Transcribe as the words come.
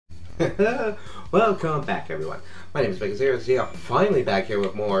Welcome back, everyone. My name is Vegas0. I'm finally back here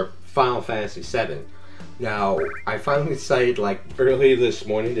with more Final Fantasy VII. Now, I finally decided, like, early this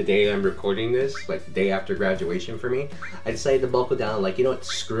morning, the day I'm recording this, like, the day after graduation for me, I decided to buckle down, like, you know what,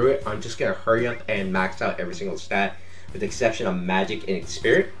 screw it, I'm just gonna hurry up and max out every single stat, with the exception of Magic and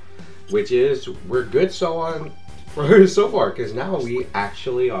Spirit, which is, we're good so far, because now we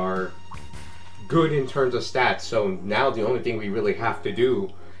actually are good in terms of stats, so now the only thing we really have to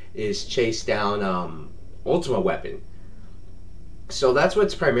do is chase down Ultima Weapon. So that's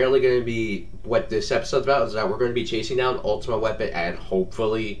what's primarily going to be what this episode's about, is that we're going to be chasing down Ultima Weapon and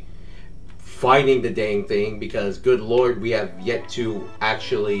hopefully finding the dang thing, because good lord, we have yet to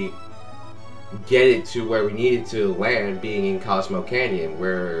actually get it to where we needed to land, being in Cosmo Canyon,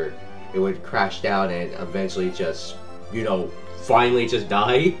 where it would crash down and eventually just, you know, finally just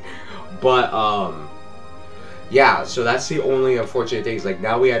die. But yeah, so that's the only unfortunate thing, is like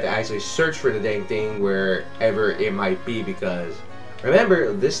now we have to actually search for the dang thing wherever it might be, because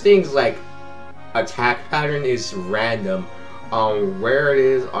remember, this thing's like attack pattern is random on where it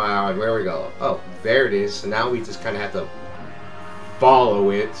is, on where we go. Oh, there it is. So now we just kind of have to follow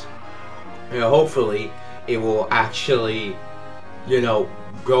it, and hopefully it will actually, you know,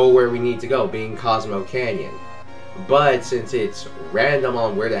 go where we need to go, being Cosmo Canyon. But since it's random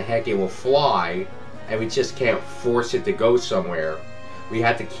on where the heck it will fly, and we just can't force it to go somewhere, we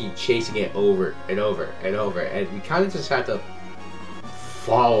have to keep chasing it over and over and over, and we kind of just have to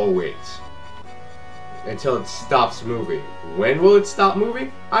follow it until it stops moving. When will it stop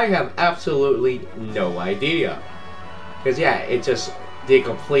moving? I have absolutely no idea. Because yeah, it just did a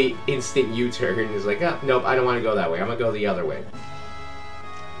complete instant U-turn and is like, oh, nope, I don't want to go that way, I'm going to go the other way.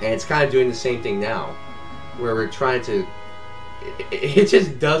 And it's kind of doing the same thing now, where we're trying to, it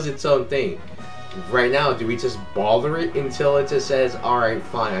just does its own thing. Right now, do we just bother it until it just says, alright,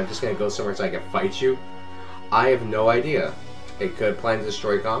 fine, I'm just going to go somewhere so I can fight you? I have no idea. It could plan to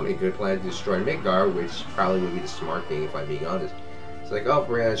destroy Com, it could plan to destroy Midgar, which probably would be the smart thing if I'm being honest. It's like, oh,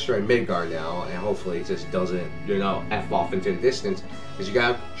 we're going to destroy Midgar now, and hopefully it just doesn't, you know, F off into the distance, because you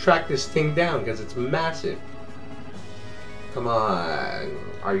got to track this thing down, because it's massive. Come on,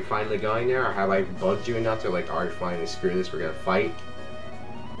 are you finally going there, or have I bugged you enough to like, are you finally screw this, we're going to fight?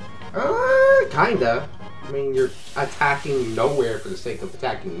 Kinda. I mean, you're attacking nowhere for the sake of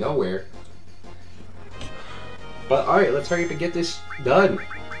attacking nowhere. But alright, let's hurry up and get this done.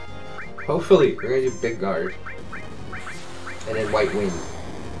 Hopefully, we're gonna do Big Guard. And then White Wind.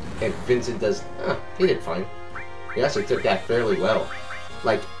 And Vincent does, he did fine. He actually took that fairly well.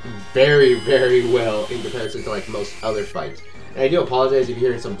 Like, very, very well in comparison to like most other fights. And I do apologize if you're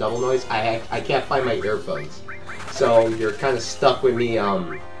hearing some double noise. I can't find my earphones. So you're kind of stuck with me,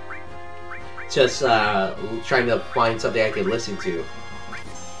 just trying to find something I can listen to.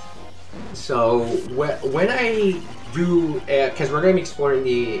 So when I do, because we're going to be exploring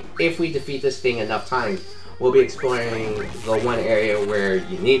if we defeat this thing enough times, we'll be exploring the one area where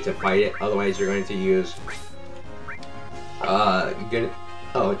you need to fight it. Otherwise, you're going to use, it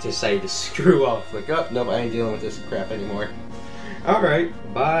decided to screw off. Like, oh, nope, I ain't dealing with this crap anymore.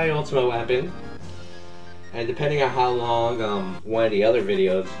 Alright, bye, Ultima Weapon. And depending on how long one of the other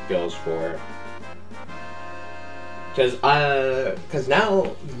videos goes for, because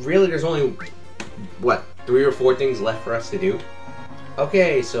now, really, there's only, what, 3 or 4 things left for us to do?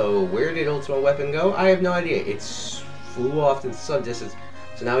 Okay, so where did Ultima Weapon go? I have no idea. It flew off in some distance,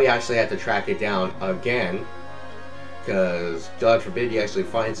 so now we actually have to track it down again, because, God forbid, you actually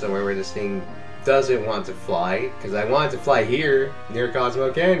find somewhere where this thing doesn't want to fly, because I want it to fly here, near Cosmo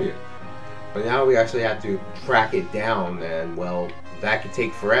Canyon. But now we actually have to track it down, and, well, that could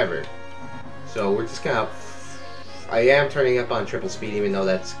take forever. So we're just kind of, I am turning up on triple speed, even though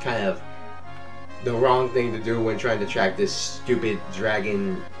that's kind of the wrong thing to do when trying to track this stupid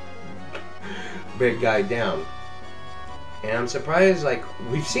dragon big guy down. And I'm surprised, like,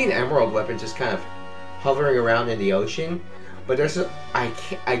 we've seen Emerald Weapon just kind of hovering around in the ocean, but there's I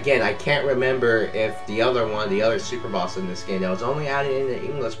can't remember if the other super boss in this game that was only added in the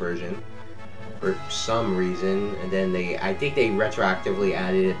English version for some reason, and then I think they retroactively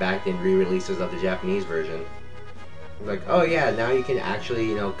added it back in re-releases of the Japanese version. Like, oh yeah, now you can actually,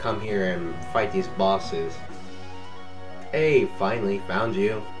 you know, come here and fight these bosses. Hey, finally, found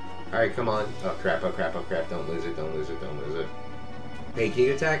you. Alright, come on. Oh crap, oh crap, oh crap, don't lose it, don't lose it, don't lose it. Hey, can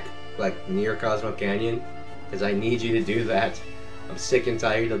you attack, like, near Cosmo Canyon? Because I need you to do that. I'm sick and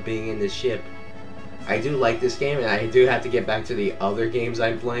tired of being in this ship. I do like this game, and I do have to get back to the other games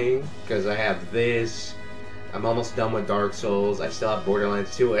I'm playing, because I have this, I'm almost done with Dark Souls, I still have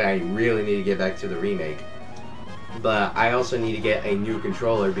Borderlands 2, and I really need to get back to the remake. But I also need to get a new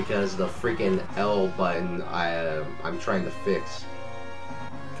controller because the freaking L button I'm trying to fix.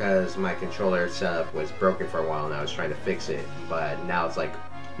 Because my controller setup was broken for a while and I was trying to fix it. But now it's like,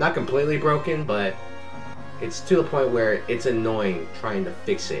 not completely broken, but it's to the point where it's annoying trying to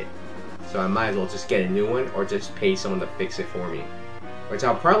fix it. So I might as well just get a new one or just pay someone to fix it for me. Which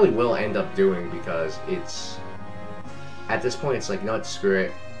I probably will end up doing because it's... At this point, it's like, no, screw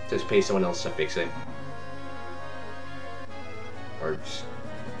it. Just pay someone else to fix it. Or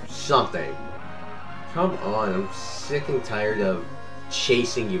something. Come on, I'm sick and tired of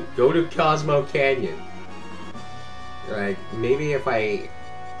chasing you. Go to Cosmo Canyon. Like, maybe if I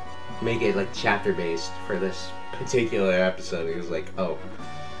make it like chapter based for this particular episode, it was like, oh,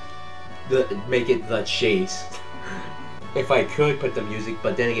 make it the chase. If I could put the music,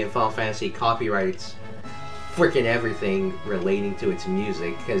 but then again, Final Fantasy copyrights freaking everything relating to its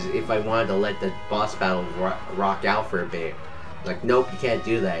music. Because if I wanted to let the boss battle rock out for a bit, like, nope, you can't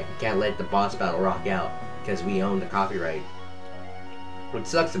do that. You can't let the boss battle rock out because we own the copyright. Which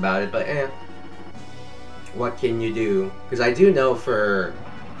sucks about it, but what can you do? Because I do know for,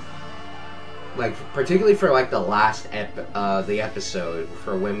 like, particularly for like the last the episode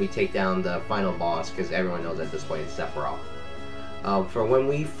for when we take down the final boss, because everyone knows at this point it's Sephiroth. For when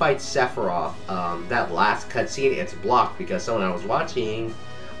we fight Sephiroth, that last cutscene, it's blocked because someone I was watching,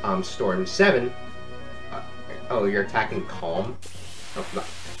 Storm 7. Oh, you're attacking Calm? Oh,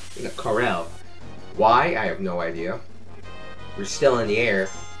 no, Corel. Why? I have no idea. We're still in the air.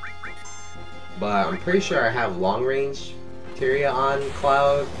 But I'm pretty sure I have long range materia on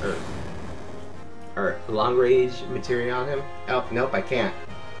Cloud, or long range materia on him. Oh, nope, I can't.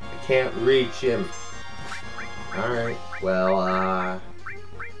 I can't reach him. Alright, well,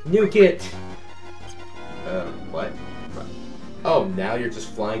 nuke it! What? Oh, now you're just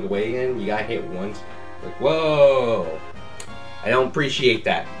flying away again? You got hit once? Like, whoa! I don't appreciate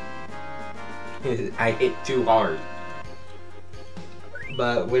that. I hit too hard.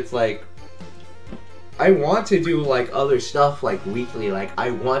 But with, like, I want to do, like, other stuff, like, weekly. Like, I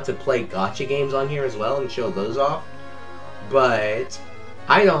want to play gacha games on here as well and show those off. But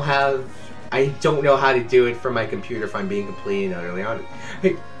I don't know how to do it from my computer if I'm being completely and utterly honest.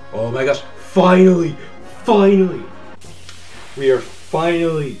 Hey, oh my gosh, finally! Finally! We are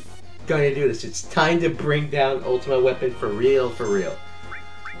finally gonna do this. It's time to bring down Ultima Weapon for real, for real.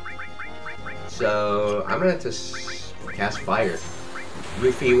 So, I'm gonna have to cast Fire.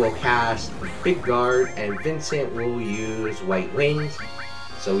 Yuffie will cast Big Guard, and Vincent will use White Wings,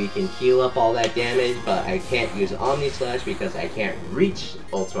 so we can heal up all that damage, but I can't use Omni Slash because I can't reach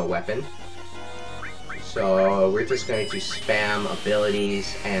Ultima Weapon. So, we're just going to spam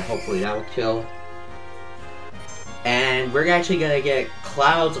abilities, and hopefully that will kill. And we're actually going to get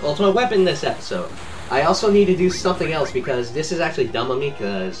Cloud's Ultimate Weapon this episode. I also need to do something else because this is actually dumb of me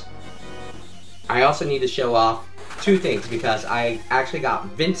because I also need to show off two things because I actually got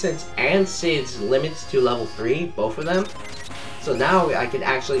Vincent's and Sid's limits to level 3, both of them. So now I can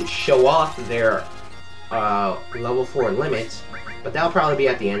actually show off their level 4 limits, but that'll probably be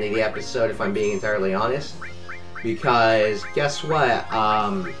at the end of the episode if I'm being entirely honest. Because guess what?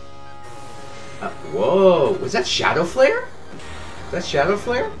 Whoa, was that Shadow Flare? Is that Shadow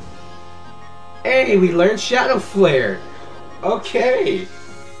Flare? Hey, we learned Shadow Flare! Okay!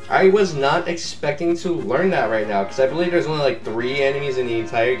 I was not expecting to learn that right now, because I believe there's only like 3 enemies in the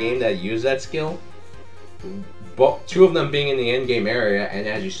entire game that use that skill. But 2 of them being in the endgame area, and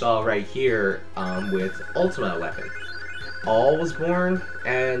as you saw right here, with Ultima Weapon. All was born,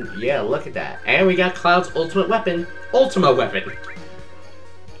 and yeah, look at that. And we got Cloud's Ultimate Weapon, Ultima Weapon!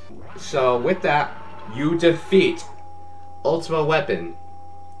 So with that, you defeat Ultima Weapon,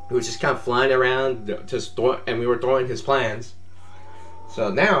 who was just kind of flying around, and we were throwing his plans. So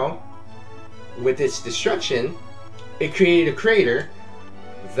now, with its destruction, it created a crater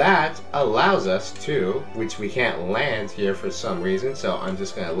that allows us to, which we can't land here for some reason, so I'm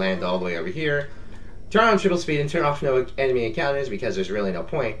just going to land all the way over here, turn on triple speed and turn off no enemy encounters because there's really no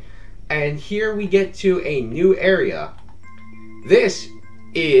point. And here we get to a new area. This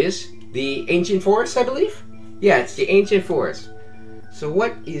is the Ancient Forest, I believe? Yeah, it's the Ancient Forest. So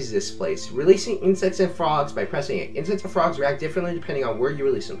what is this place? Releasing insects and frogs by pressing it. Insects and frogs react differently depending on where you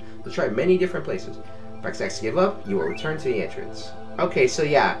release them. They'll try many different places. Press X to give up, you will return to the entrance. Okay, so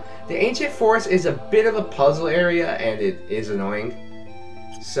yeah, the Ancient Forest is a bit of a puzzle area and it is annoying.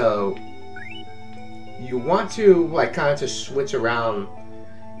 So you want to like kind of just switch around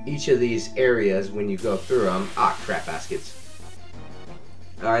each of these areas when you go through them. Ah, crap baskets.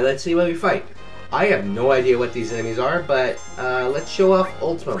 Alright, let's see what we fight. I have no idea what these enemies are, but let's show off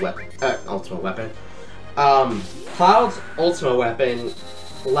Ultima Weapon. Cloud's Ultima Weapon,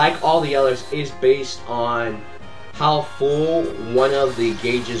 like all the others, is based on how full one of the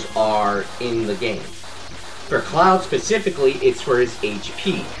gauges are in the game. For Cloud specifically, it's for his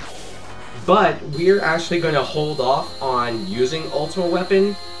HP. But we're actually going to hold off on using Ultima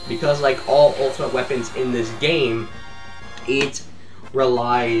Weapon because, like all Ultimate Weapons in this game, it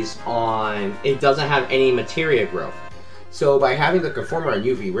relies on... it doesn't have any materia growth. So by having the Conformer on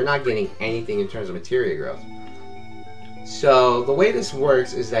UV, we're not getting anything in terms of materia growth. So the way this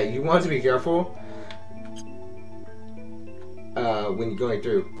works is that you want to be careful when you're going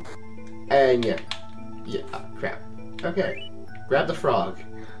through. And yeah, crap. Okay, grab the frog,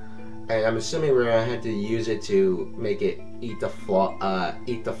 and I'm assuming we're gonna have to use it to make it eat the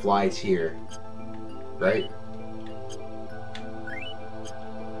flies here, right?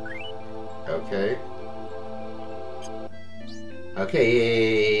 Okay.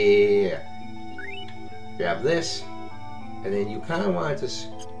 Okay, yeah. Grab this, and then you kind of want to just...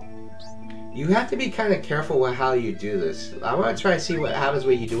 you have to be kind of careful with how you do this. I want to try to see what happens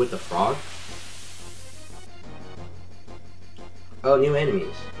when you do with the frog. Oh, new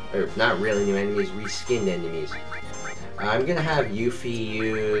enemies. Or, not really new enemies, reskinned enemies. I'm gonna have Yuffie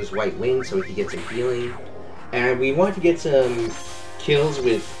use White Wing so we can get some healing. And we want to get some kills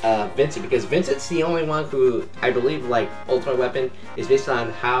with Vincent, because Vincent's the only one who, I believe, like, Ultimate Weapon is based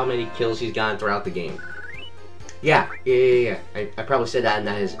on how many kills he's gotten throughout the game. Yeah. I probably said that in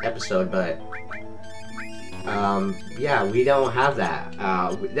his episode, but... yeah, we don't have that.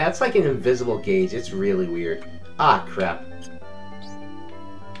 That's like an invisible gauge. It's really weird. Ah, crap.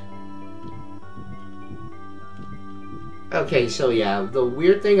 Okay, so yeah, the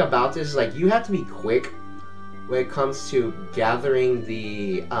weird thing about this is, like, you have to be quick when it comes to gathering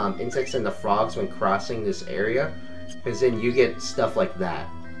the insects and the frogs when crossing this area, because then you get stuff like that.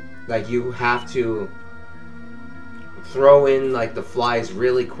 Like, you have to throw in, like, the flies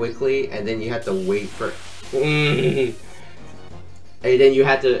really quickly, and then you have to wait for... and then you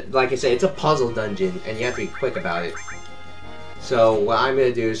have to, like I said, it's a puzzle dungeon, and you have to be quick about it. So what I'm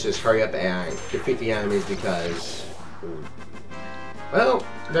going to do is just hurry up and defeat the enemies because... well,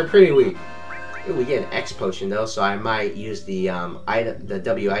 they're pretty weak. Ooh, we get an X potion though, so I might use the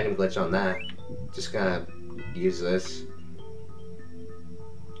W item glitch on that. Just gonna use this.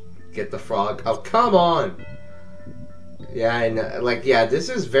 Get the frog. Oh, come on! Yeah, I know. Like, yeah, this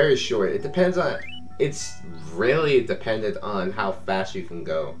is very short. It depends on... it's really dependent on how fast you can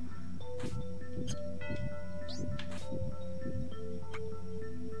go.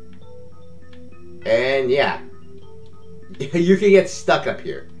 And yeah. You can get stuck up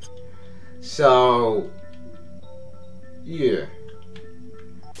here. So, yeah.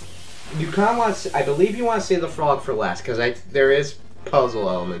 You kind of want to... I believe you want to save the frog for last, because there is puzzle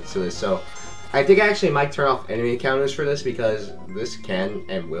elements to this. So, I think I actually might turn off enemy encounters for this, because this can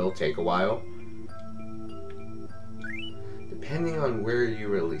and will take a while. Depending on where you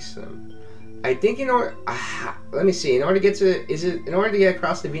release them. I think in order... let me see. In order to get to... in order to get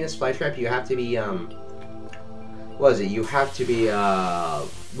across the Venus flytrap, you have to be... what is it? You have to be,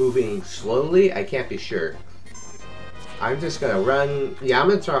 moving slowly? I can't be sure. I'm just gonna run... yeah, I'm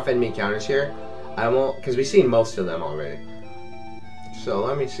gonna turn off enemy encounters here. I won't... because we've seen most of them already. So,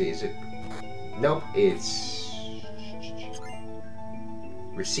 let me see. Is it... nope, it's...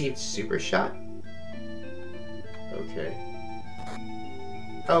 received super shot? Okay.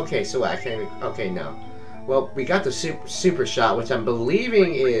 Okay, so I can't... okay, no. Well, we got the super shot, which I'm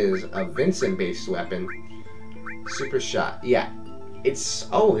believing is a Vincent-based weapon. Super shot. Yeah. It's...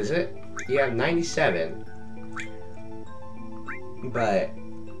 oh, is it? Yeah, 97. But...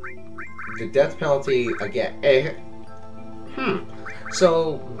 the death penalty, again...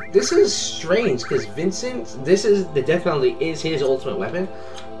 So, this is strange, because Vincent... this is... the death penalty is his ultimate weapon.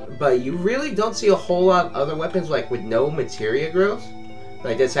 But you really don't see a whole lot of other weapons, like, with no materia growth.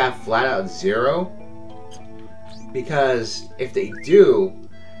 Like, just have flat out 0. Because, if they do...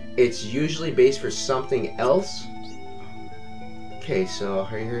 it's usually based for something else. Okay, so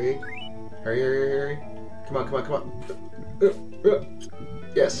hurry. Come on.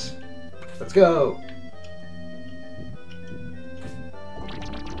 Yes. Let's go.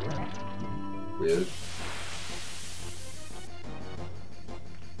 Weird.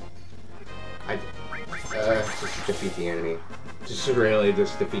 Just defeat the enemy. Just really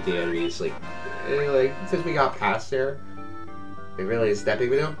just defeat the enemies. Like, since we got past there, it really is that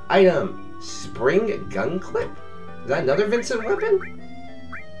big of a deal. Item. Spring gun clip? Is that another Vincent weapon?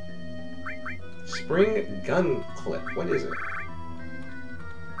 Spring gun clip. What is it?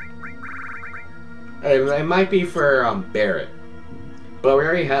 It might be for Barret. But we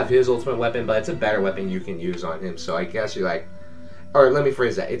already have his ultimate weapon, but it's a better weapon you can use on him. So I guess you're like, or let me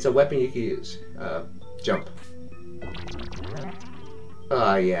phrase that. It's a weapon you can use. Jump.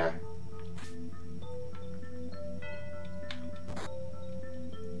 Yeah.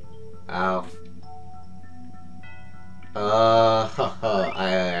 Ow.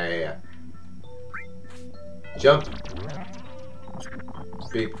 Yeah. Jump.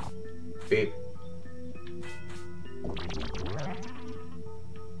 Beep. Beep.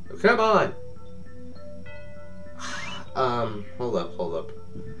 Come on! Hold up.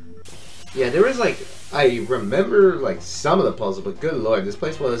 Yeah, there was like, I remember like some of the puzzles, but good lord, this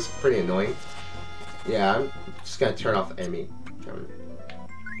place was pretty annoying. Yeah, I'm just gonna turn off the enemy.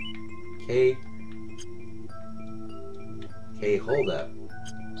 Okay. Okay, hold up.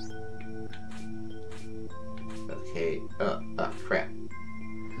 Okay, crap.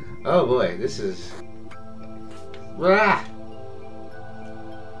 Oh boy, this is... Ah!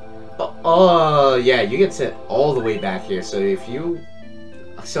 Oh, yeah, you get sent all the way back here, so if you...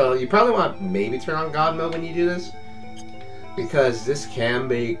 So, you probably want to maybe turn on God mode when you do this. Because this can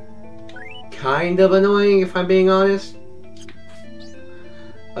be kind of annoying, if I'm being honest.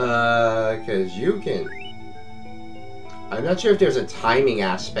 Because you can... I'm not sure if there's a timing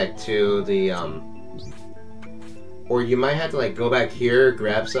aspect to the, or you might have to, like, go back here,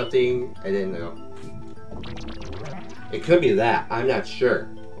 grab something, and then, it could be that. I'm not sure.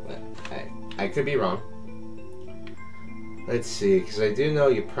 I could be wrong. Let's see, because I do know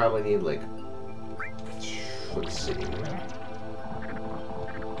you probably need, like... Let's see.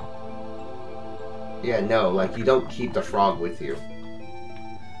 Yeah, no, like, you don't keep the frog with you.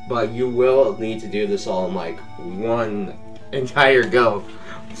 But you will need to do this all in, like, one entire go.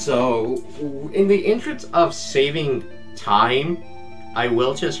 So, in the interest of saving time, I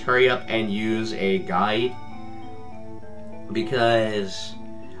will just hurry up and use a guide. Because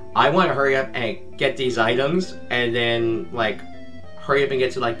I want to hurry up and get these items, and then, like, hurry up and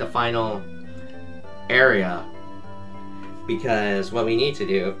get to, like, the final area. Because what we need to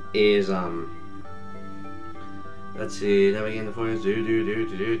do is, let's see, now we get in the forest,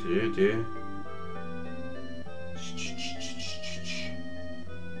 do.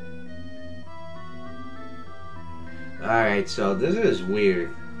 Alright, so this is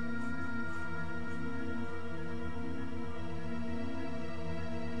weird.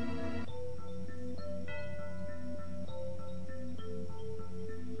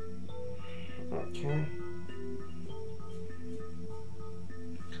 Okay.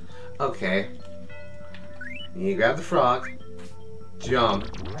 Okay. You grab the frog, jump,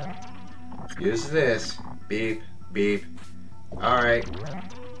 use this, beep, beep. Alright.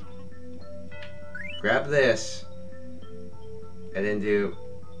 Grab this, and then do,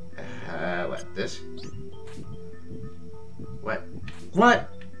 what, this? What? What?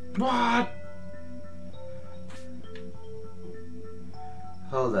 What?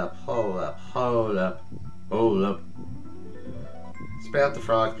 Hold up. Spit out the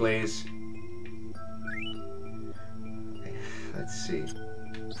frog, please. Let's see.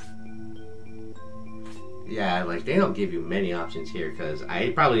 Yeah, like, they don't give you many options here, because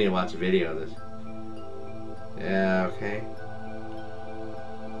I probably need to watch a video of this. Yeah, okay.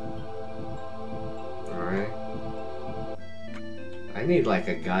 Alright. I need, like,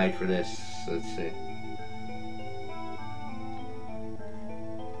 a guide for this. Let's see.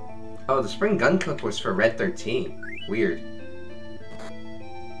 Oh, the spring gun clip was for Red 13. Weird.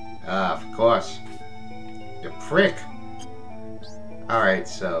 Of course. You prick! Alright,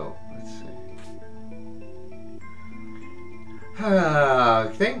 so, let's see.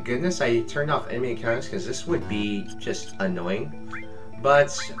 Thank goodness I turned off enemy encounters, because this would be just annoying.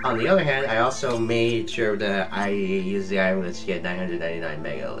 But, on the other hand, I also made sure that I used the item to get 999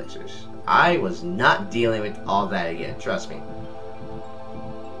 mega elixirs. I was not dealing with all that again, trust me.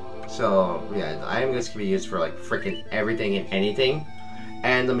 So, yeah, the item list can be used for, like, freaking everything and anything.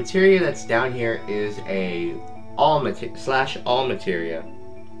 And the materia that's down here is a all materia.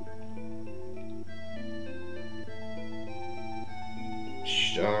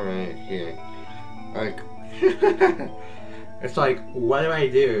 Alright, here. Like, it's like, what do I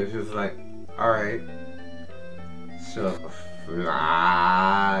do? It's just like, alright. So,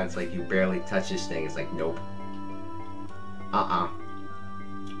 it's like you barely touch this thing. It's like, nope.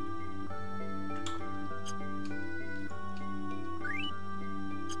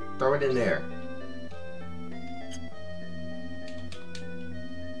 Throw it in there.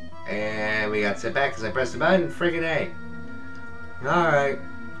 And we got set back because I pressed the button. Friggin' A. Alright.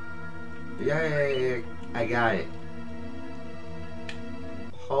 Yeah, I got it.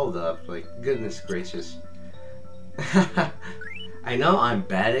 Hold up. Like, goodness gracious. I know I'm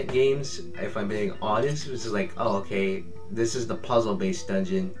bad at games, if I'm being honest. It's just like, oh, okay, this is the puzzle-based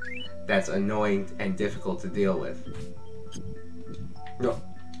dungeon that's annoying and difficult to deal with. No.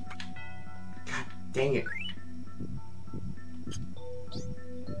 God dang it.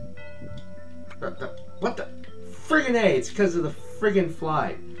 What the? Friggin' A! It's because of the friggin'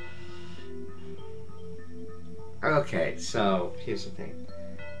 fly. Okay, so here's the thing.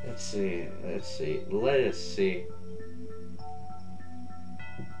 Let's see. Let us see.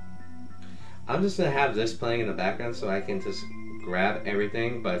 I'm just gonna have this playing in the background so I can just grab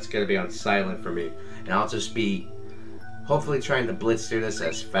everything, but it's gonna be on silent for me. And I'll just be hopefully trying to blitz through this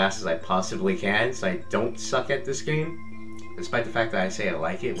as fast as I possibly can so I don't suck at this game. Despite the fact that I say I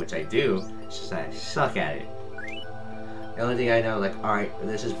like it, which I do, it's just that I suck at it. The only thing I know, like, alright,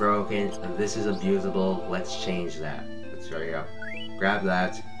 this is broken, this is abusable, let's change that. Let's hurry up. Grab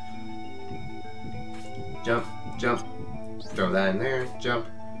that. Jump, jump. Throw that in there, jump.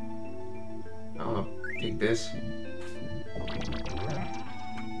 I don't know, take this.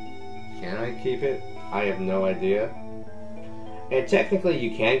 Can I keep it? I have no idea. And technically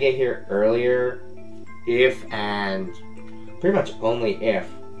you can get here earlier if and pretty much only if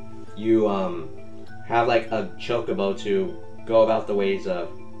you have like a chocobo to go about the ways of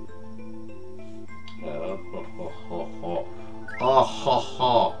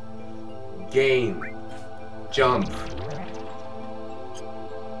game jump.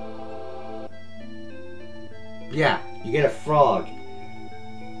 Yeah, you get a frog.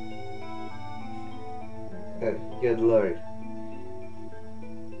 Good lord.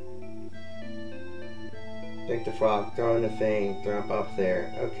 Take the frog, throw in the thing, drop up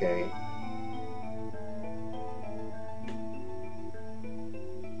there. Okay.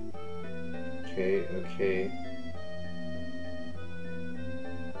 Okay.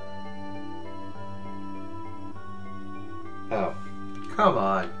 Oh, come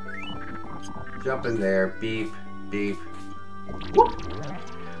on. Jump in there, beep, beep. Whoop.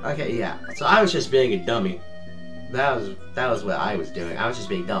 Okay, yeah. So I was just being a dummy. That was what I was doing. I was just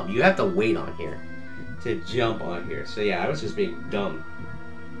being dumb. You have to wait on here to jump on here. So yeah, I was just being dumb.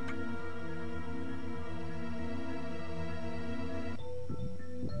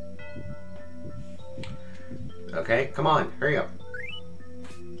 Okay, come on, hurry up.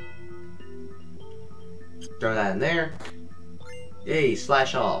 Throw that in there. Yay,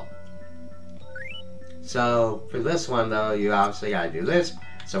 slash all. So for this one though, you obviously gotta do this.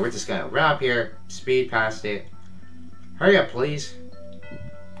 So we're just gonna run up here, speed past it. Hurry up, please.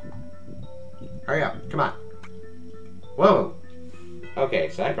 Hurry up, come on. Whoa. Okay,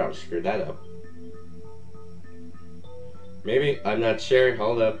 so I probably screwed that up. Maybe, I'm not sure,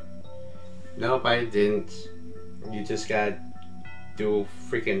 hold up. Nope, I didn't. You just gotta do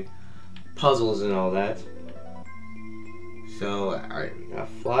freaking puzzles and all that. So, alright, we gotta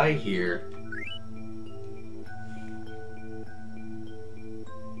fly here.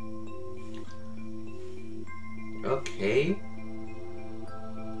 Okay.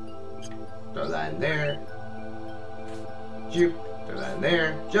 Throw that in there. Juke. Throw that in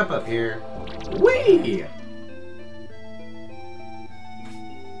there. Jump up here. Whee!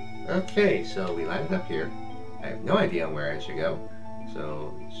 Okay, so we landed up here. I have no idea where I should go.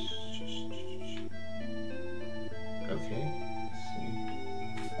 So, okay.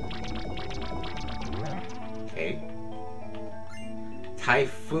 Okay.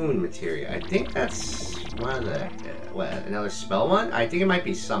 Typhoon materia. I think that's one of the another spell one. I think it might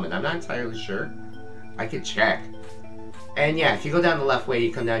be summon. I'm not entirely sure. I could check. And yeah, if you go down the left way,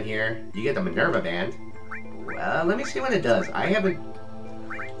 you come down here. You get the Minerva band. Well, let me see what it does. I haven't.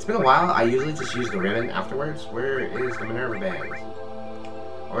 It's been a while. I usually just use the ribbon afterwards. Where is the Minerva band?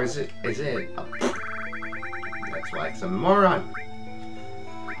 Or is it? Oh, that's why it's a moron.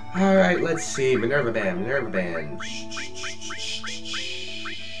 All right, let's see. Minerva band. Minerva band.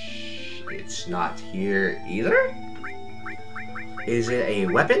 It's not here either. Is it a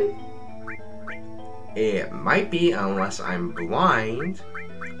weapon? It might be, unless I'm blind.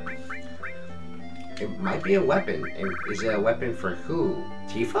 It might be a weapon. Is it a weapon for who?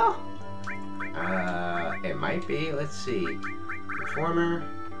 Tifa? It might be. Let's see. Performer.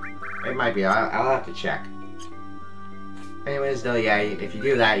 It might be. I'll have to check. Anyways, though, yeah, if you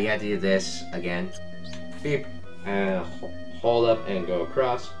do that, you have to do this again. Beep. And hold up and go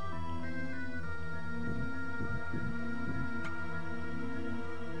across.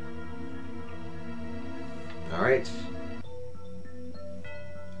 Alright.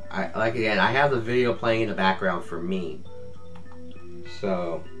 Like again, I have the video playing in the background for me.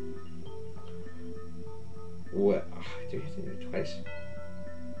 So what do you have to do it twice?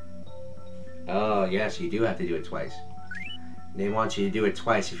 Oh yes, you do have to do it twice. They want you to do it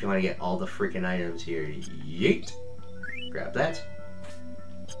twice if you want to get all the freaking items here. Yeet. Grab that.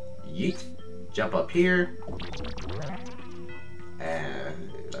 Yeet. Jump up here.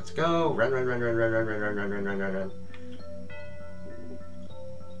 And let's go. Run, run, run, run, run, run, run, run, run, run, run, run, run.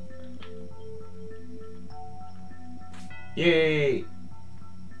 Yay!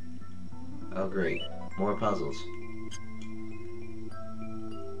 Oh great. More puzzles.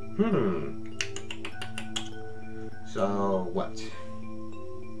 So, what?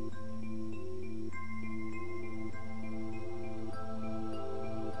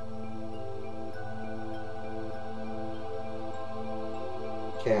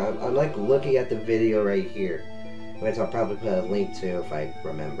 Okay, I'm like looking at the video right here, which I'll probably put a link to if I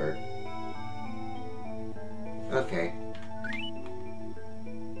remember. Okay.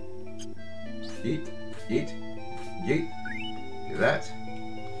 Yeet, yeet, yeet. Do that.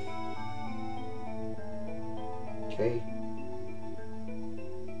 Okay.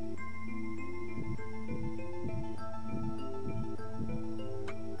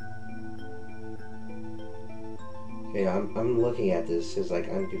 Okay, I'm looking at this. It's like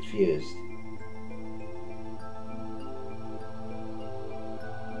I'm confused.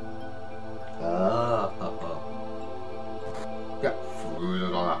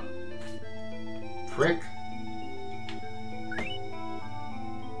 Yeah. Frick.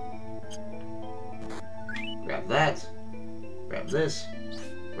 Grab that. Grab this.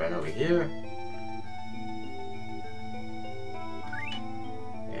 Right over here.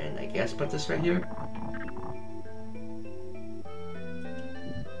 And I guess put this right here.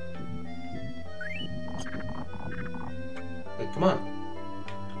 Hey, come on.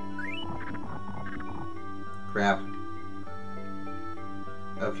 Crap.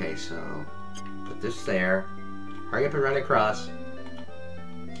 Okay, so put this there. Hurry up and run across.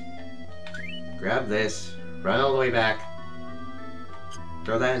 Grab this. Run all the way back.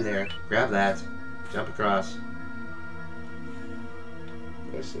 Throw that in there. Grab that. Jump across.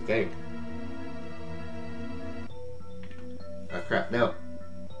 That's the thing. Oh crap, no.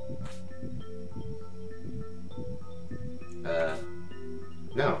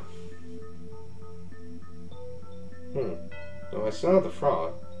 No. No, I saw the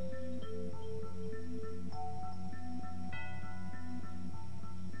frog.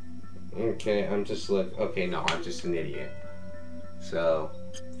 Okay, I'm just okay, no, I'm just an idiot. So,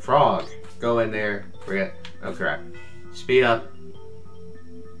 frog, go in there. Forget. Oh crap. Speed up.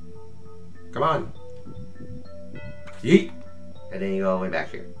 Come on. Yeet. And then you go all the way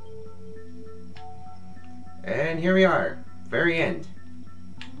back here. And here we are. Very end.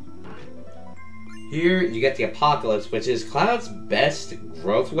 Here you get the Apocalypse, which is Cloud's best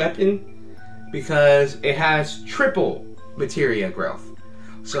growth weapon because it has triple materia growth.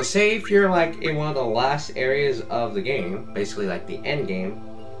 So say if you're like in one of the last areas of the game, basically like the end game,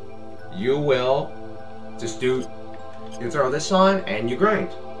 you will just you throw this on and you grind.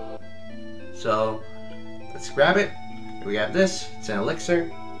 So let's grab it. We have this, it's an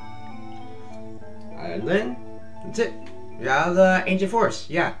elixir. And then that's it. You have the Ancient Force,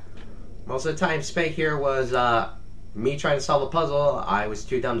 yeah. Most of the time spent here was me trying to solve a puzzle I was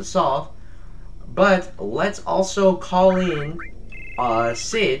too dumb to solve. But let's also call in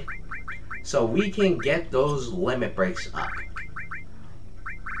Sid so we can get those limit breaks up.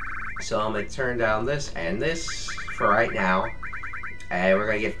 So I'm going to turn down this and this for right now. And we're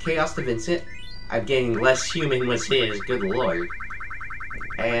going to give Chaos to Vincent. I'm getting less human with his, good lord.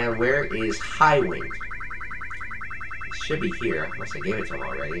 And where is Highwind? It should be here, unless I gave it to him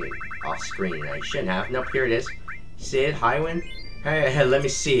already. Off screen, I shouldn't have. Nope, here it is. Sid, Highwind. Hey, let me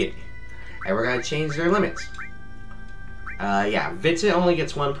see it. And we're going to change their limits. Yeah, Vincent only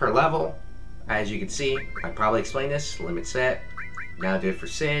gets one per level. As you can see, I probably explained this. Limit set. Now do it for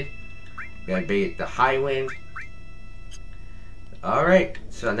Sid. Gonna be the Highwind. Alright,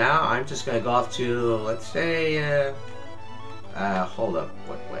 so now I'm just gonna go off to, let's say, hold up.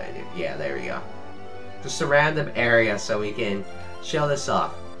 What would I do? Yeah, there we go. Just a random area so we can show this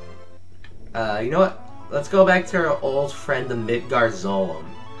off. You know what? Let's go back to our old friend, the Midgar Zolom.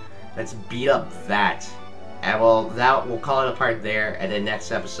 Let's beat up that. And we'll call it a part there, and then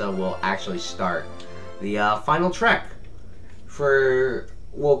next episode we'll actually start the final trek.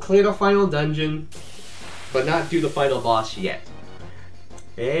 We'll clear the final dungeon, but not do the final boss yet.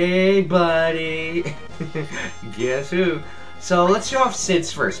 Hey, buddy! Guess who? So let's show off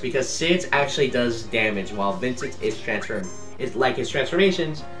Sid's first, because Sid's actually does damage, while Vincent's his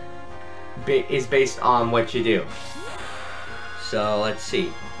transformations is based on what you do. So let's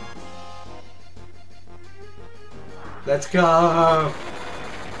see. Let's go!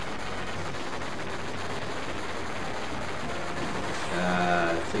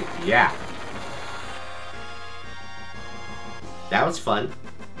 Let's see. Yeah. That was fun.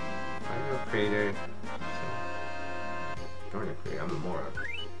 Final creator. Darn it, creator. I'm a moron.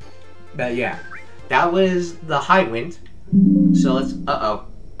 But yeah, that was the high wind. So let's. Uh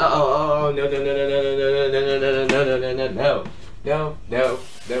oh. No. No.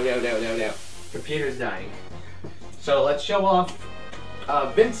 Computer's dying. So let's show off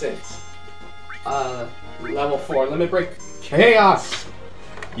Vincent's level 4 limit break chaos.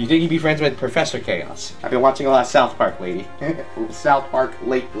 You think you'd be friends with Professor Chaos? I've been watching a lot of South Park, lady. South Park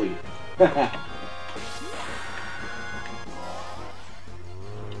lately.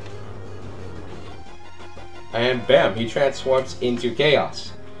 And bam, he transforms into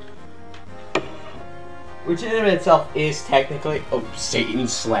chaos. Which in and of itself is technically... Oh, Satan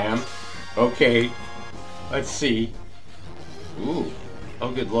Slam. Okay. Let's see. Ooh.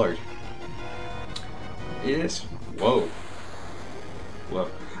 Oh, good lord. It is... Whoa. Whoa.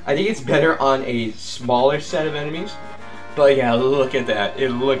 I think it's better on a smaller set of enemies. But yeah, look at that. It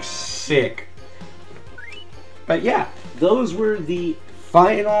looks sick. But yeah, those were the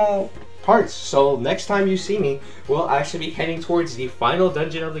final parts. So next time you see me, we'll actually be heading towards the final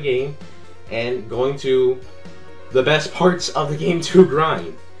dungeon of the game and going to the best parts of the game to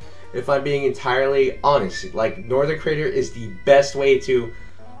grind. If I'm being entirely honest, like Northern Crater is the best way to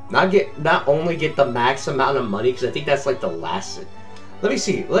not only get the max amount of money, because I think that's like the last. Let me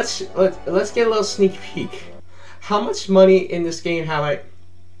see. Let's get a little sneak peek. How much money in this game have I?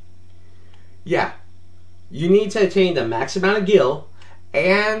 Yeah, you need to attain the max amount of gil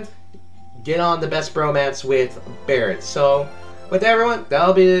and get on the best bromance with Barrett. So with everyone,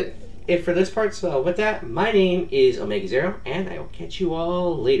 that'll be it for this part. So with that, my name is Omega Zero, and I will catch you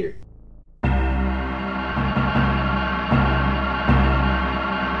all later.